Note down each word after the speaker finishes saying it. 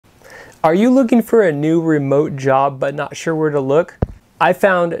Are you looking for a new remote job but not sure where to look? I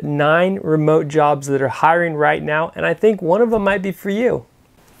found 9 remote jobs that are hiring right now, and I think one of them might be for you.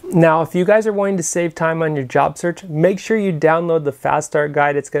 Now, if you guys are wanting to save time on your job search, make sure you download the Fast Start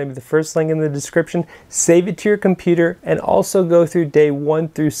Guide. It's going to be the first link in the description. Save it to your computer and also go through day 1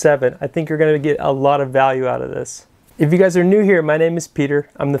 through 7. I think you're going to get a lot of value out of this. If you guys are new here, my name is Peter.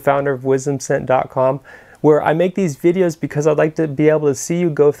 I'm the founder of wisdomsent.com, where I make these videos because I'd like to be able to see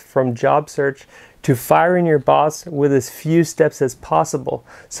you go from job search to firing your boss with as few steps as possible.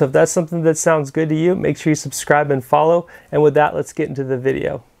 So if that's something that sounds good to you, make sure you subscribe and follow. And with that, let's get into the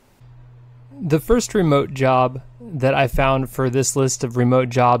video. The first remote job that I found for this list of remote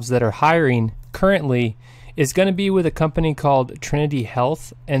jobs that are hiring currently is going to be with a company called Trinity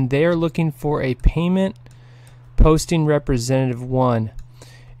Health, and they are looking for a payment posting representative 1.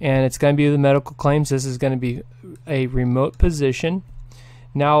 And it's going to be the medical claims. This is going to be a remote position.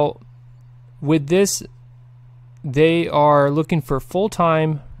 Now, with this, they are looking for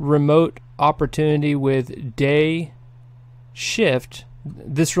full-time remote opportunity with day shift.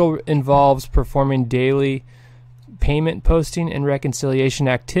 This role involves performing daily payment posting and reconciliation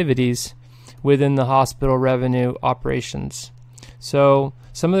activities within the hospital revenue operations. So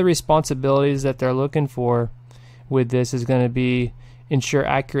some of the responsibilities that they're looking for with this is going to be ensure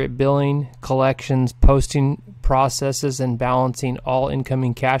accurate billing, collections, posting processes, and balancing all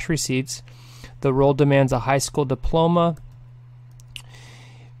incoming cash receipts. The role demands a high school diploma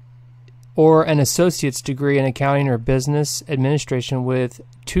or an associate's degree in accounting or business administration with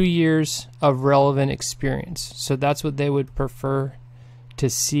 2 years of relevant experience. So that's what they would prefer to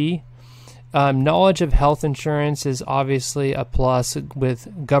see. Knowledge of health insurance is obviously a plus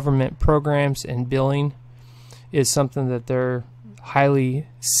with government programs, and billing is something that they're highly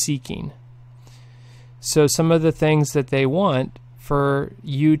seeking. So some of the things that they want for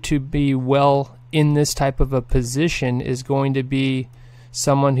you to be well in this type of a position is going to be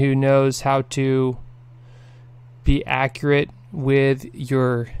someone who knows how to be accurate with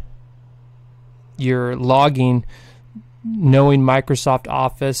your logging, knowing Microsoft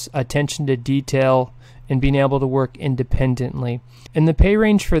Office, attention to detail, and being able to work independently. And the pay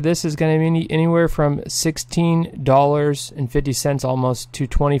range for this is going to be anywhere from $16.50 almost to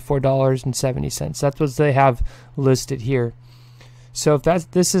 $24.70. That's what they have listed here. So if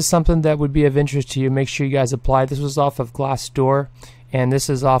this is something that would be of interest to you, make sure you guys apply. This was off of Glassdoor, and this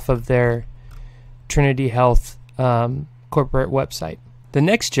is off of their Trinity Health corporate website. The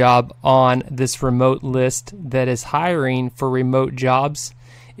next job on this remote list that is hiring for remote jobs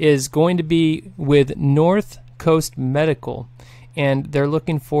is going to be with North Coast Medical, and they're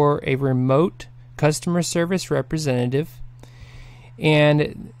looking for a remote customer service representative,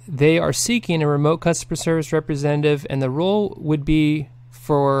 and they are seeking a remote customer service representative, and the role would be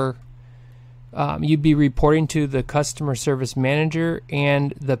for you'd be reporting to the customer service manager,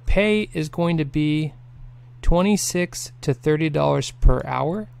 and the pay is going to be $26 to $30 per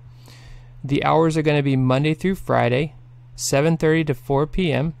hour. The hours are going to be Monday through Friday, 7:30 to 4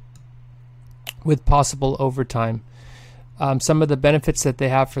 p.m. with possible overtime. Some of the benefits that they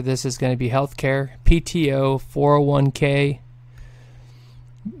have for this is going to be healthcare, PTO, 401k,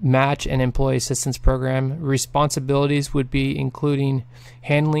 match, and employee assistance program. Responsibilities would be including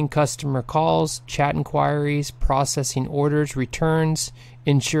handling customer calls, chat inquiries, processing orders, returns,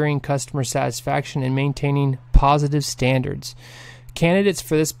 ensuring customer satisfaction, and maintaining positive standards. Candidates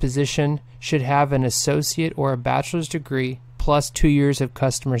for this position should have an associate or a bachelor's degree plus 2 years of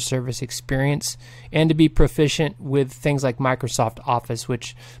customer service experience, and to be proficient with things like Microsoft Office,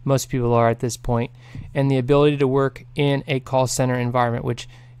 which most people are at this point, and the ability to work in a call center environment, which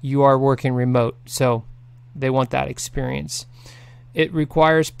you are working remote, so they want that experience. It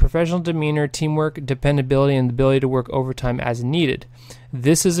requires professional demeanor, teamwork, dependability, and the ability to work overtime as needed.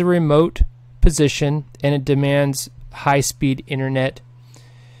 This is a remote position, and it demands high-speed internet.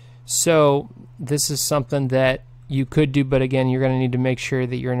 So this is something that you could do, but again, you're going to need to make sure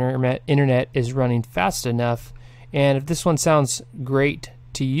that your internet is running fast enough. And if this one sounds great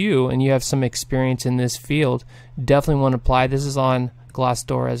to you and you have some experience in this field, definitely want to apply. This is on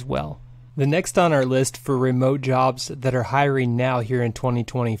Glassdoor as well. The next on our list for remote jobs that are hiring now here in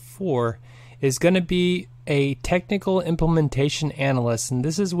 2024 is going to be a technical implementation analyst, and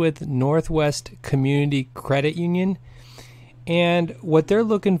this is with Northwest Community Credit Union. And what they're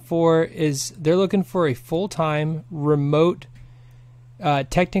looking for is they're looking for a full-time remote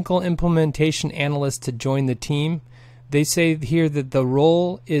technical implementation analyst to join the team. They say here that the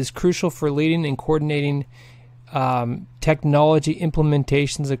role is crucial for leading and coordinating technology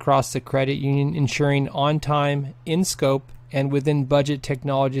implementations across the credit union, ensuring on time, in scope, and within budget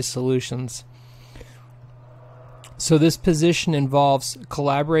technology solutions. So this position involves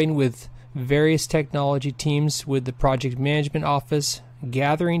collaborating with various technology teams with the project management office,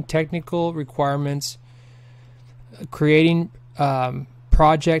 gathering technical requirements, creating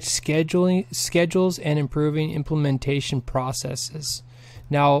project schedules, and improving implementation processes.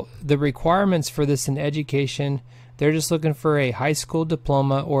 Now, the requirements for this in education, they're just looking for a high school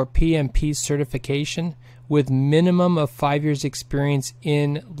diploma or PMP certification with minimum of 5 years experience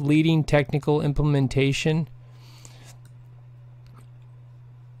in leading technical implementation.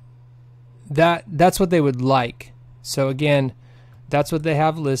 That's what they would like. So again, that's what they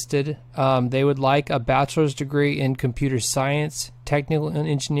have listed. They would like a bachelor's degree in computer science, technical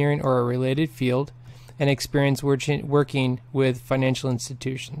engineering, or a related field, and experience working with financial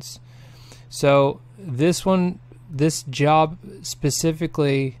institutions. So this job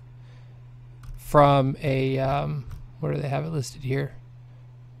specifically from a, what do they have it listed here?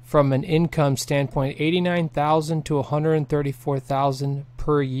 From an income standpoint, $89,000 to $134,000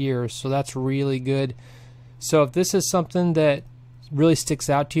 per year. So that's really good. So if this is something that really sticks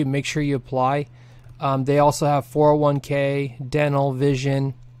out to you, make sure you apply. They also have 401k, dental,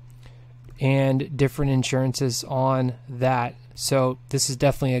 vision, and different insurances on that. So this is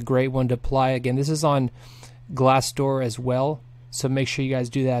definitely a great one to apply. Again, this is on Glassdoor as well. So make sure you guys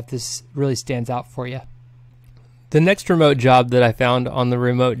do that if this really stands out for you. The next remote job that I found on the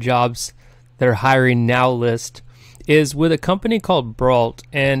remote jobs that are hiring now list is with a company called Brault,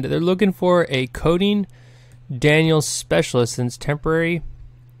 and they're looking for a coding Daniels specialist, and it's temporary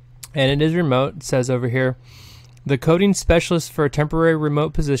and it is remote. It says over here, the coding specialist for a temporary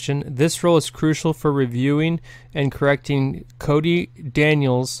remote position. This role is crucial for reviewing and correcting Cody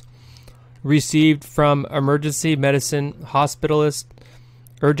Daniels received from emergency medicine, hospitalist,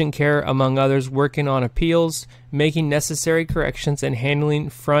 urgent care, among others, working on appeals, making necessary corrections, and handling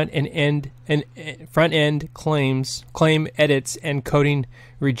front-end claim edits, and coding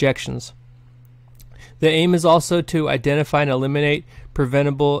rejections. The aim is also to identify and eliminate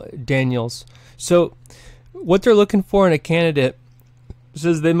preventable Daniels. So what they're looking for in a candidate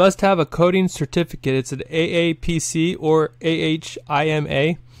says they must have a coding certificate. It's an AAPC or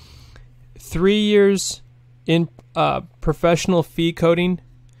AHIMA, 3 years in professional fee coding,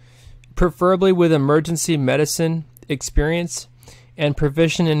 preferably with emergency medicine experience, and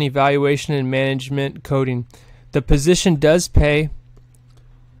proficient in evaluation and management coding. The position does pay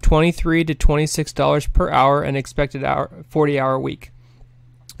 $23 to $26 per hour, and expected 40-hour week.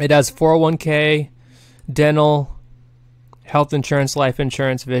 It has 401k, dental, health insurance, life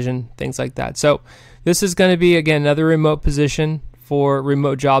insurance, vision, things like that. So this is going to be, again, another remote position for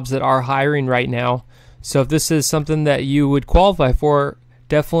remote jobs that are hiring right now. So if this is something that you would qualify for,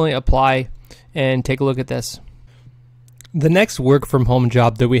 definitely apply and take a look at this. The next work from home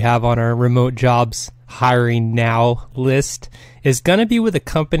job that we have on our remote jobs hiring now list is going to be with a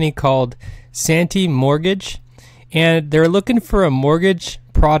company called Santee Mortgage, and they're looking for a mortgage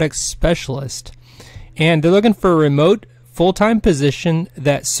product specialist, and they're looking for a remote full-time position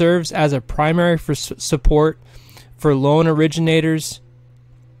that serves as a primary for support for loan originators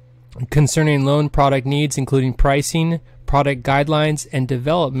concerning loan product needs, including pricing, product guidelines, and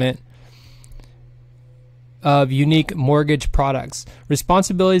development of unique mortgage products.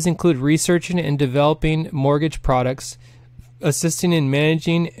 Responsibilities include researching and developing mortgage products, assisting in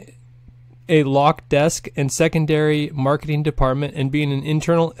managing a lock desk and secondary marketing department, and being an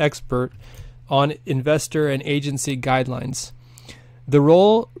internal expert on investor and agency guidelines. The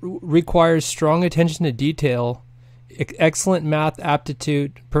role requires strong attention to detail, excellent math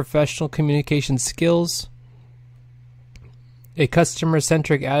aptitude, professional communication skills, a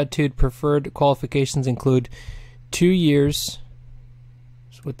customer-centric attitude. Preferred qualifications include 2 years,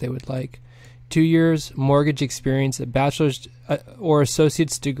 that's what they would like, 2 years mortgage experience, a bachelor's or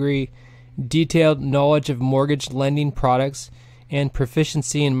associate's degree, detailed knowledge of mortgage lending products, and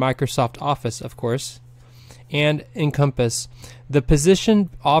proficiency in Microsoft Office, of course, and Encompass. The position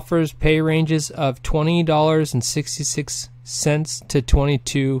offers pay ranges of $20.66 to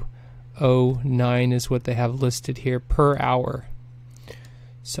 $22.09 is what they have listed here per hour.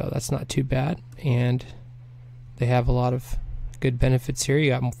 So that's not too bad, and they have a lot of good benefits here. You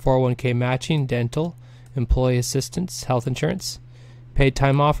got 401k matching, dental, employee assistance, health insurance, paid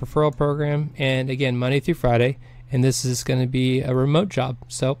time off referral program, and again, Monday through Friday. And this is going to be a remote job.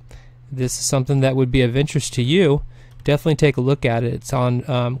 So this is something that would be of interest to you. Definitely take a look at it. It's on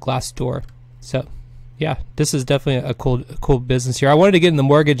Glassdoor. So yeah, this is definitely a cool business here. I wanted to get in the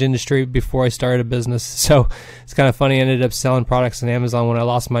mortgage industry before I started a business. So it's kind of funny. I ended up selling products on Amazon when I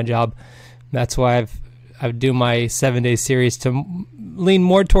lost my job. That's why I do my 7-day series to lean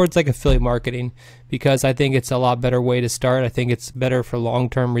more towards like affiliate marketing, because I think it's a lot better way to start. I think it's better for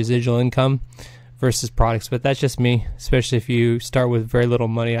long-term residual income versus products, but that's just me, especially if you start with very little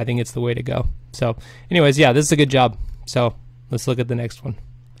money. I think it's the way to go. So anyways, yeah, this is a good job. So let's look at the next one.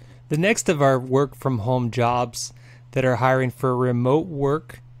 The next of our work from home jobs that are hiring for remote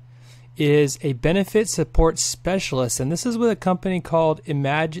work is a benefit support specialist, and this is with a company called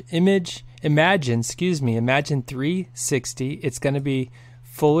Imagine 360. It's going to be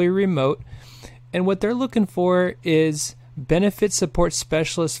fully remote, and what they're looking for is benefit support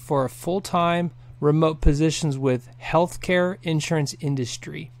specialists for a full-time remote positions with healthcare insurance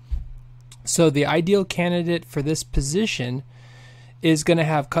industry. So the ideal candidate for this position is going to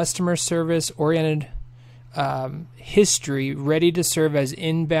have customer service oriented history, ready to serve as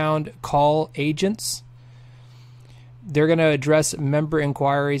inbound call agents. They're going to address member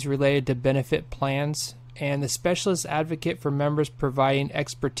inquiries related to benefit plans, and the specialist advocate for members, providing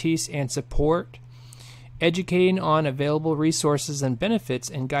expertise and support, educating on available resources and benefits,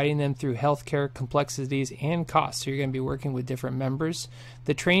 and guiding them through healthcare complexities and costs. So you're going to be working with different members.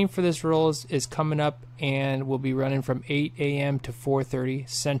 The training for this role is coming up and will be running from 8 a.m. to 4:30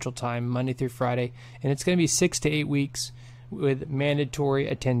 Central Time, Monday through Friday, and it's going to be 6 to 8 weeks with mandatory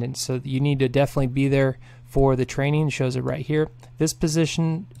attendance. So you need to definitely be there for the training. It shows it right here. This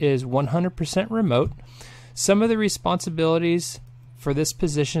position is 100% remote. Some of the responsibilities for this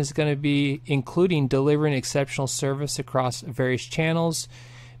position is going to be including delivering exceptional service across various channels,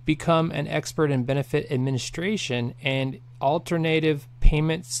 become an expert in benefit administration and alternative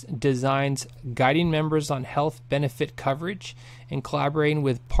payments designs, guiding members on health benefit coverage, and collaborating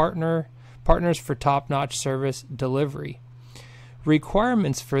with partners for top-notch service delivery.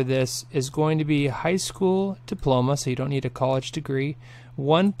 Requirements for this is going to be high school diploma, so you don't need a college degree,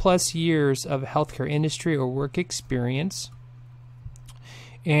 1+ years of healthcare industry or work experience,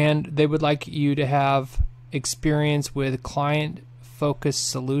 and they would like you to have experience with client-focused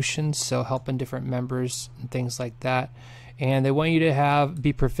solutions, so helping different members and things like that. And they want you to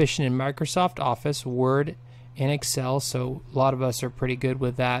be proficient in Microsoft Office, Word, and Excel, so a lot of us are pretty good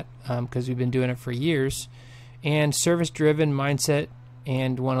with that because we've been doing it for years. And service-driven mindset,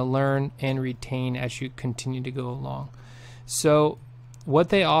 and want to learn and retain as you continue to go along. So what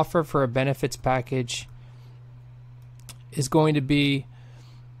they offer for a benefits package is going to be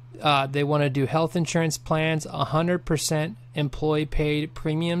they want to do health insurance plans, 100% employee paid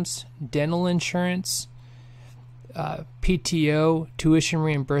premiums, dental insurance, PTO, tuition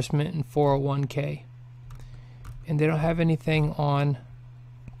reimbursement, and 401k. And they don't have anything on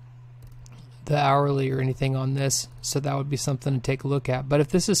the hourly or anything on this, so that would be something to take a look at. But if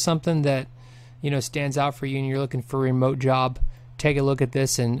this is something that stands out for you and you're looking for a remote job, take a look at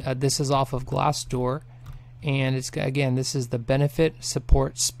this. And this is off of Glassdoor. And this is the benefit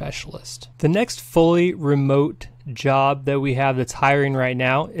support specialist. The next fully remote job that we have that's hiring right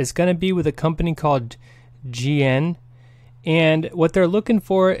now is going to be with a company called GN. And what they're looking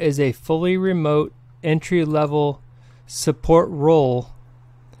for is a fully remote entry-level support role.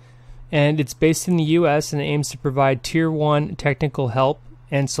 And it's based in the U.S. and it aims to provide Tier 1 technical help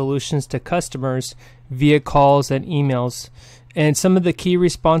and solutions to customers via calls and emails. And some of the key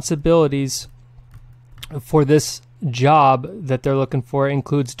responsibilities for this job that they're looking for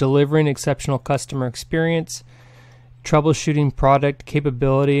includes delivering exceptional customer experience, troubleshooting product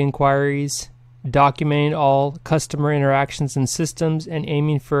capability inquiries, documenting all customer interactions and systems, and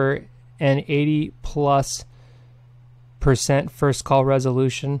aiming for an 80+% first call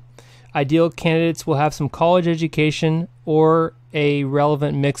resolution. Ideal candidates will have some college education or a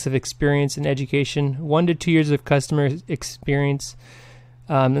relevant mix of experience in education, 1 to 2 years of customer experience.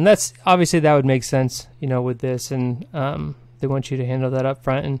 And that's obviously that would make sense, with this, and they want you to handle that up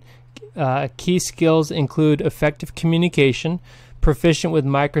front. And key skills include effective communication, proficient with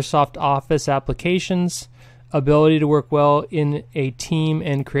Microsoft Office applications, ability to work well in a team,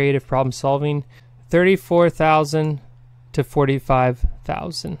 and creative problem solving. $34,000 to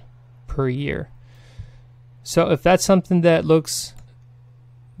 $45,000 per year. So if that's something that looks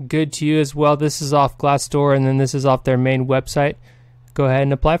good to you as well, this is off Glassdoor, and then this is off their main website. Go ahead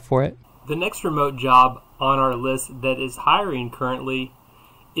and apply for it. The next remote job on our list that is hiring currently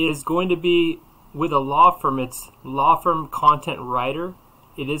is going to be with a law firm. It's law firm content writer.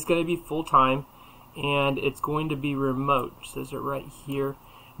 It is going to be full-time, and it's going to be remote. It says it right here.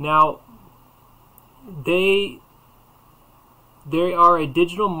 Now, they are a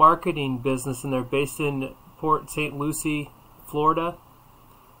digital marketing business, and they're based in Port St. Lucie, Florida,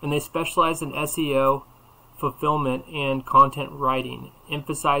 and they specialize in SEO, fulfillment and content writing,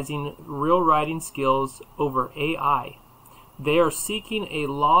 emphasizing real writing skills over AI. They are seeking a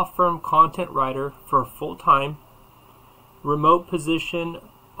law firm content writer for a full-time remote position,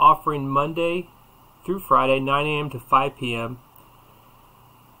 offering Monday through Friday, 9 a.m. to 5 p.m.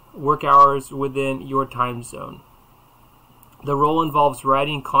 work hours within your time zone. The role involves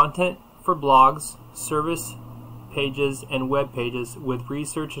writing content for blogs, service pages, and web pages, with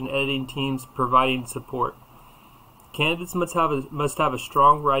research and editing teams providing support. Candidates must have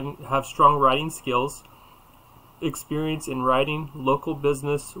strong writing skills, experience in writing local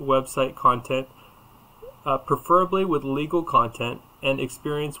business website content, preferably with legal content, and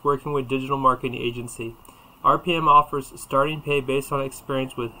experience working with digital marketing agency. RPM offers starting pay based on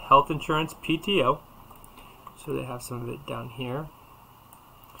experience with health insurance, PTO. So they have some of it down here.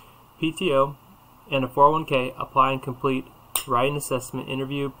 PTO and a 401k. Apply and complete writing assessment,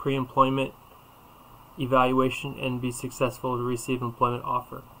 interview, pre-employment evaluation, and be successful to receive employment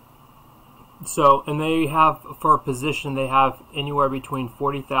offer. So, and they have, for a position, they have anywhere between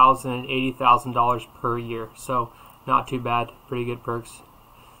 $40,000 and $80,000 per year. So, not too bad. Pretty good perks.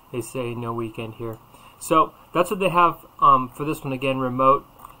 They say no weekend here. So, that's what they have for this one. Again, remote.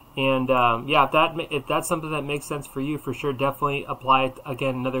 And yeah, if that's something that makes sense for you, for sure, definitely apply it.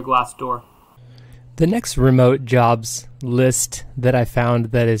 Again, another Glassdoor. The next remote jobs list that I found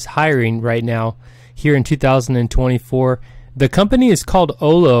that is hiring right now here in 2024, the company is called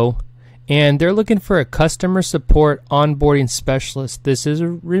Olo, and they're looking for a customer support onboarding specialist. This is a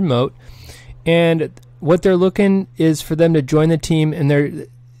remote, and what they're looking is for them to join the team, and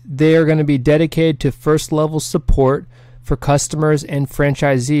they are going to be dedicated to first level support for customers and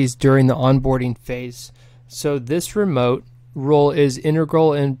franchisees during the onboarding phase. So this remote role is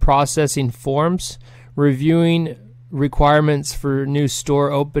integral in processing forms, reviewing requirements for new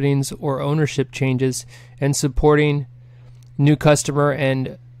store openings or ownership changes, and supporting new customer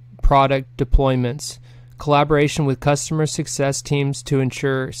and product deployments. Collaboration with customer success teams to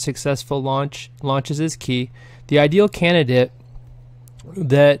ensure successful launches is key. The ideal candidate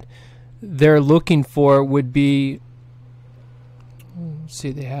that they're looking for would be, let's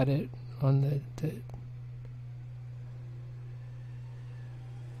see, they had it on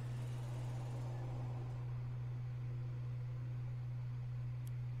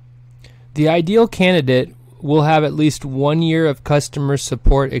the ideal candidate will have at least 1 year of customer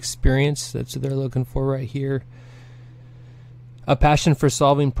support experience. That's what they're looking for right here. A passion for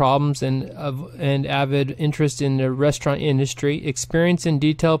solving problems and avid interest in the restaurant industry. Experience in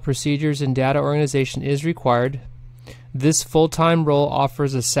detailed procedures and data organization is required. This full-time role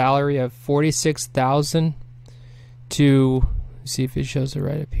offers a salary of $46,000 to, see if it shows it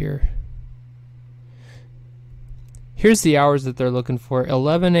right up here. Here's the hours that they're looking for: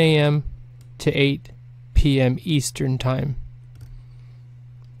 11 a.m. to 8 p.m. Eastern time.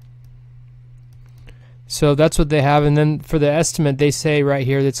 So that's what they have, and then for the estimate, they say right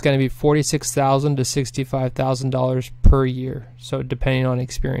here that's going to be $46,000 to $65,000 per year. So depending on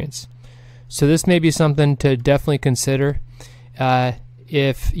experience. So this may be something to definitely consider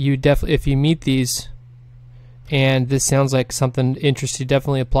if you meet these, and this sounds like something interesting.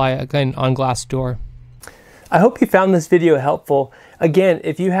 Definitely apply again on Glassdoor. I hope you found this video helpful. Again,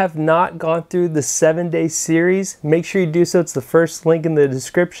 if you have not gone through the 7-day series, make sure you do so. It's the first link in the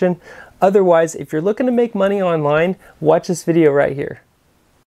description. Otherwise, if you're looking to make money online, watch this video right here.